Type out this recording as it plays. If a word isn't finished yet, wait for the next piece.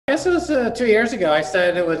this was 2 years ago. I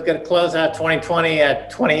said it was going to close out 2020 at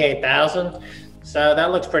 28,000. So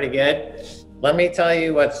that looks pretty good. Let me tell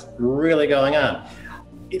you what's really going on.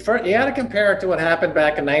 You got to compare it to what happened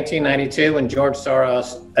back in 1992 when George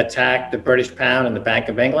Soros attacked the British pound and the Bank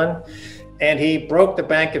of England. And he broke the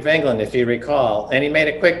Bank of England, if you recall, and he made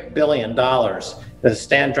a quick $1 billion.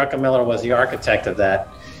 Stan Druckenmiller was the architect of that.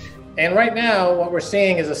 And right now, what we're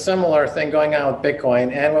seeing is a similar thing going on with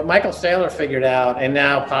Bitcoin. And what Michael Saylor figured out, and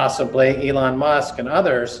now possibly Elon Musk and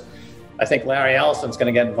others, I think Larry Ellison's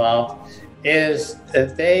going to get involved, is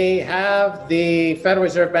that they have the Federal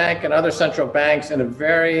Reserve Bank and other central banks in a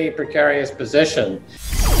very precarious position.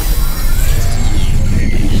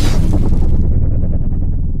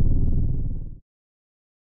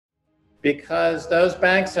 Because those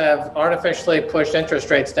banks have artificially pushed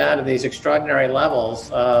interest rates down to these extraordinary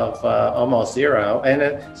levels of almost zero. And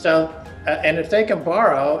and if they can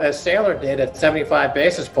borrow, as Saylor did at 75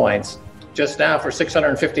 basis points just now for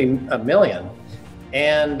 $650 million,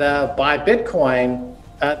 and buy Bitcoin,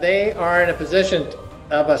 they are in a position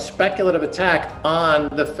of a speculative attack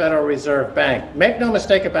on the Federal Reserve Bank. Make no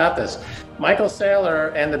mistake about this. Michael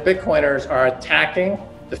Saylor and the Bitcoiners are attacking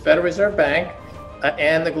the Federal Reserve Bank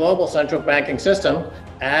and the global central banking system,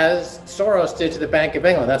 as Soros did to the Bank of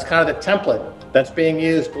England. That's kind of the template that's being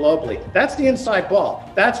used globally. That's the inside ball.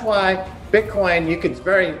 That's why Bitcoin, you could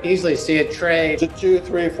very easily see it trade to $200,000,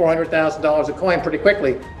 $300,000, $400,000 a coin pretty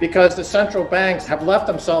quickly, because the central banks have left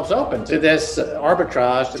themselves open to this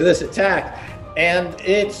arbitrage, to this attack. And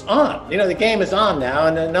it's on. The game is on now,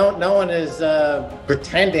 and no one is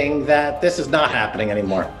pretending that this is not happening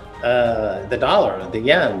anymore. The dollar, the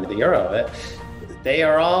yen, the euro, they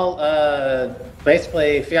are all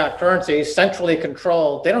basically fiat currencies, centrally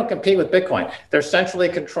controlled. They don't compete with Bitcoin. They're centrally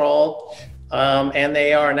controlled, and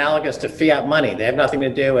they are analogous to fiat money. They have nothing to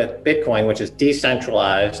do with Bitcoin, which is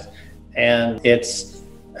decentralized, and it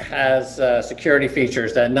has security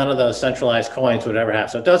features that none of those centralized coins would ever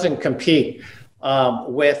have. So it doesn't compete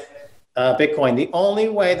with Bitcoin. The only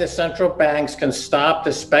way the central banks can stop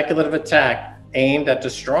the speculative attack aimed at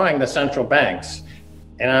destroying the central banks,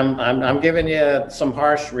 and I'm giving you some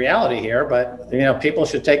harsh reality here, but people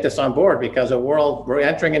should take this on board, because we're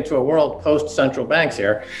entering into a world post central banks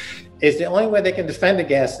here, is the only way they can defend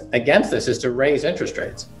against this is to raise interest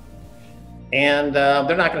rates. And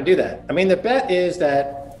they're not going to do that. I mean, the bet is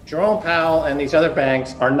that Jerome Powell and these other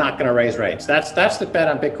banks are not going to raise rates. That's the bet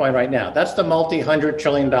on Bitcoin right now. That's the multi-$100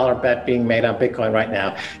 trillion bet being made on Bitcoin right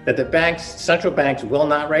now, that the central banks will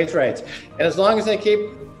not raise rates. And as long as they keep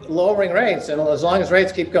lowering rates, and as long as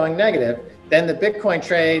rates keep going negative, then the Bitcoin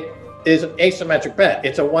trade is an asymmetric bet.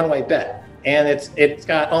 It's a one-way bet, and it's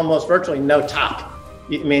got almost virtually no top.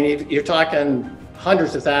 I mean, you're talking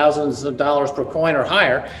hundreds of thousands of dollars per coin or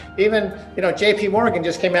higher. Even, JP Morgan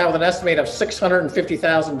just came out with an estimate of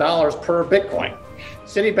 $650,000 per Bitcoin.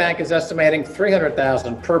 Citibank is estimating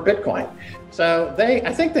 $300,000 per Bitcoin. So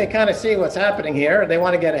I think they kind of see what's happening here. They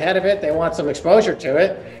want to get ahead of it. They want some exposure to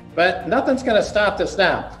it, but nothing's going to stop this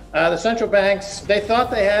now. The central banks, they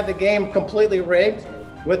thought they had the game completely rigged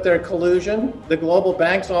with their collusion, the global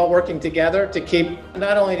banks all working together to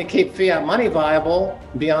not only to keep fiat money viable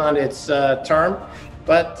beyond its term,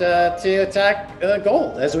 but to attack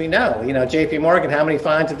gold. As we know, JP Morgan, how many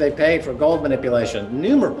fines have they paid for gold manipulation?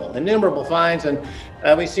 Innumerable fines. And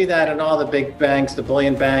we see that in all the big banks, the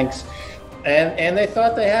billion banks. And they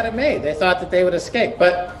thought they had it made. They thought that they would escape.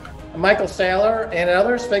 But Michael Saylor and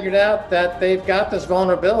others figured out that they've got this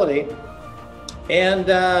vulnerability, and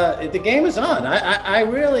the game is on. I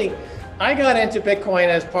got into Bitcoin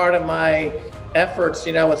as part of my efforts,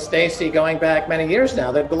 with Stacy going back many years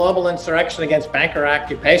now. The global insurrection against banker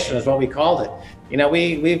occupation is what we called it.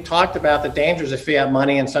 We've talked about the dangers of fiat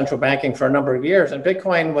money and central banking for a number of years, and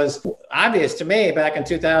Bitcoin was obvious to me back in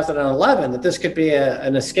 2011 that this could be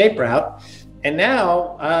an escape route. And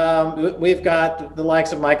now we've got the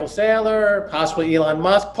likes of Michael Saylor, possibly Elon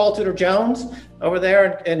Musk, Paul Tudor Jones over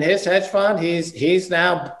there in his hedge fund. He's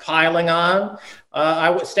now piling on.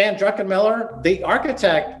 Stan Druckenmiller, the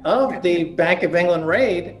architect of the Bank of England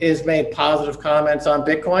raid, has made positive comments on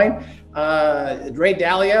Bitcoin. Ray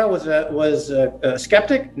Dalio was a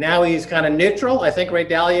skeptic. Now he's kind of neutral. I think Ray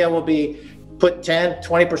Dalio will put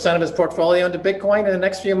 20% of his portfolio into Bitcoin in the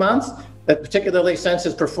next few months. Particularly since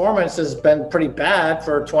his performance has been pretty bad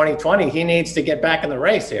for 2020, he needs to get back in the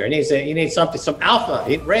race here. He needs some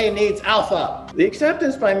alpha. Ray needs alpha. The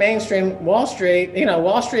acceptance by mainstream Wall Street,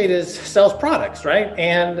 Wall Street sells products, right?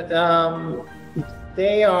 And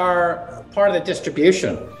they are part of the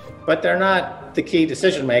distribution, but they're not the key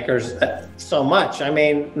decision makers so much. I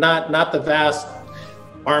mean, not the vast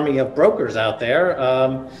army of brokers out there.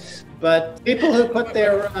 But people who put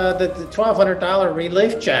their the $1,200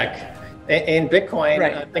 relief check in Bitcoin,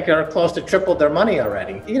 right, I think are close to tripled their money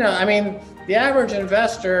already. You know, I mean, the average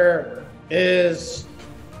investor is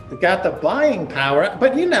got the buying power,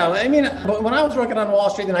 but you know, I mean, when I was working on Wall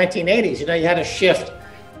Street in the 1980s, you know, you had a shift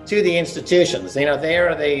to the institutions. You know,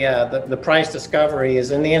 there the price discovery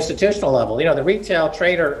is in the institutional level. You know, the retail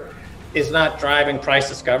trader is not driving price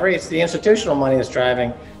discovery; it's the institutional money that's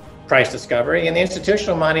driving price discovery, and the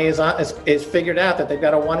institutional money is figured out that they've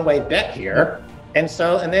got a one-way bet here, and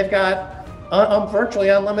they've got virtually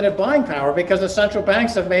unlimited buying power because the central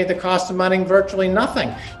banks have made the cost of money virtually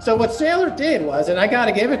nothing. So what Saylor did was, and I got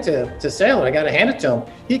to give it to Saylor, I got to hand it to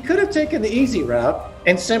him, he could have taken the easy route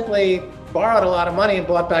and simply borrowed a lot of money and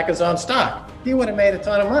bought back his own stock. He would have made a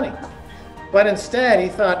ton of money. But instead, he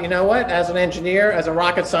thought, you know what, as an engineer, as a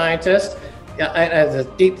rocket scientist, as a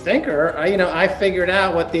deep thinker, I figured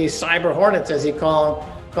out what these cyber hornets, as he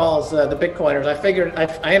calls the Bitcoiners,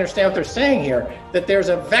 I understand what they're saying here, that there's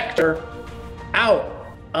a vector out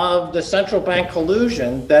of the central bank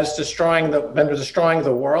collusion that's destroying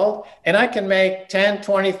the world, and I can make 10,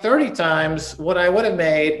 20, 30 times what I would have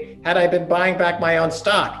made had I been buying back my own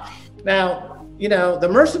stock. Now, you know, the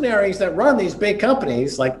mercenaries that run these big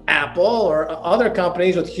companies like Apple or other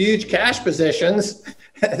companies with huge cash positions,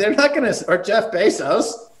 they're not going to, or Jeff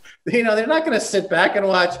Bezos, you know, they're not going to sit back and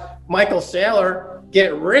watch Michael Saylor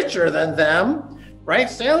get richer than them. Right?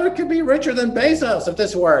 Saylor could be richer than Bezos if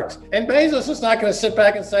this works. And Bezos is not going to sit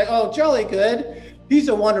back and say, oh, jolly good. He's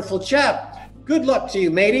a wonderful chap. Good luck to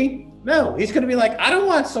you, matey. No, he's going to be like, I don't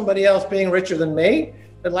want somebody else being richer than me.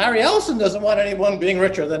 And Larry Ellison doesn't want anyone being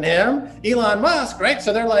richer than him. Elon Musk, right?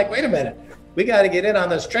 So they're like, wait a minute, we got to get in on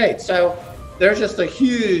this trade. So there's just a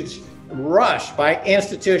huge rush by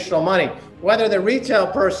institutional money. Whether the retail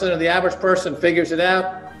person or the average person figures it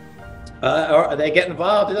out, or they get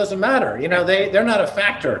involved, it doesn't matter. You know, they're not a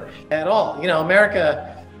factor at all. You know,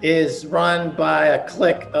 America is run by a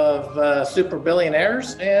clique of super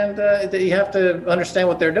billionaires, and you have to understand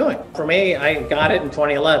what they're doing. For me, I got it in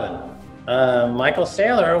 2011. Michael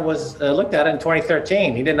Saylor was looked at it in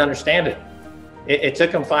 2013. He didn't understand it. It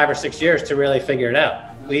took him 5 or 6 years to really figure it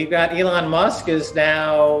out. We've got Elon Musk is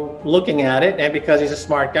now looking at it, and because he's a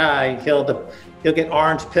smart guy, he'll get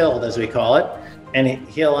orange pilled, as we call it. And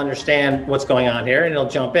he'll understand what's going on here, and he'll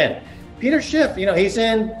jump in. Peter Schiff, you know, he's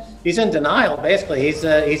in denial. Basically, he's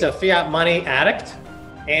a fiat money addict,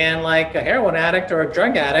 and like a heroin addict or a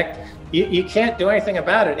drug addict, you can't do anything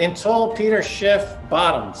about it until Peter Schiff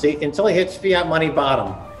bottoms. Until he hits fiat money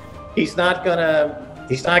bottom, he's not gonna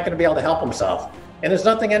be able to help himself. And there's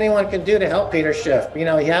nothing anyone can do to help Peter Schiff. You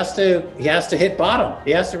know, he has to hit bottom.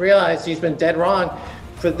 He has to realize he's been dead wrong.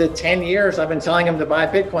 For the 10 years I've been telling him to buy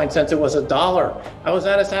Bitcoin since it was $1. I was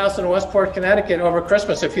at his house in Westport, Connecticut over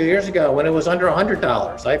Christmas a few years ago when it was under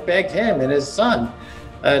 $100. I begged him and his son,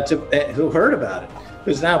 who heard about it,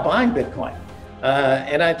 who's now buying Bitcoin.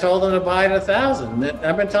 And I told him to buy it at $1,000.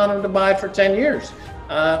 I've been telling him to buy it for 10 years.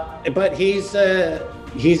 But he hasn't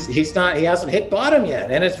hit bottom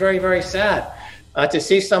yet. And it's very, very sad to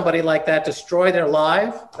see somebody like that destroy their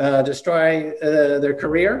life, destroy their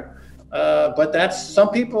career. But some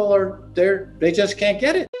people they just can't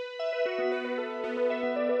get it.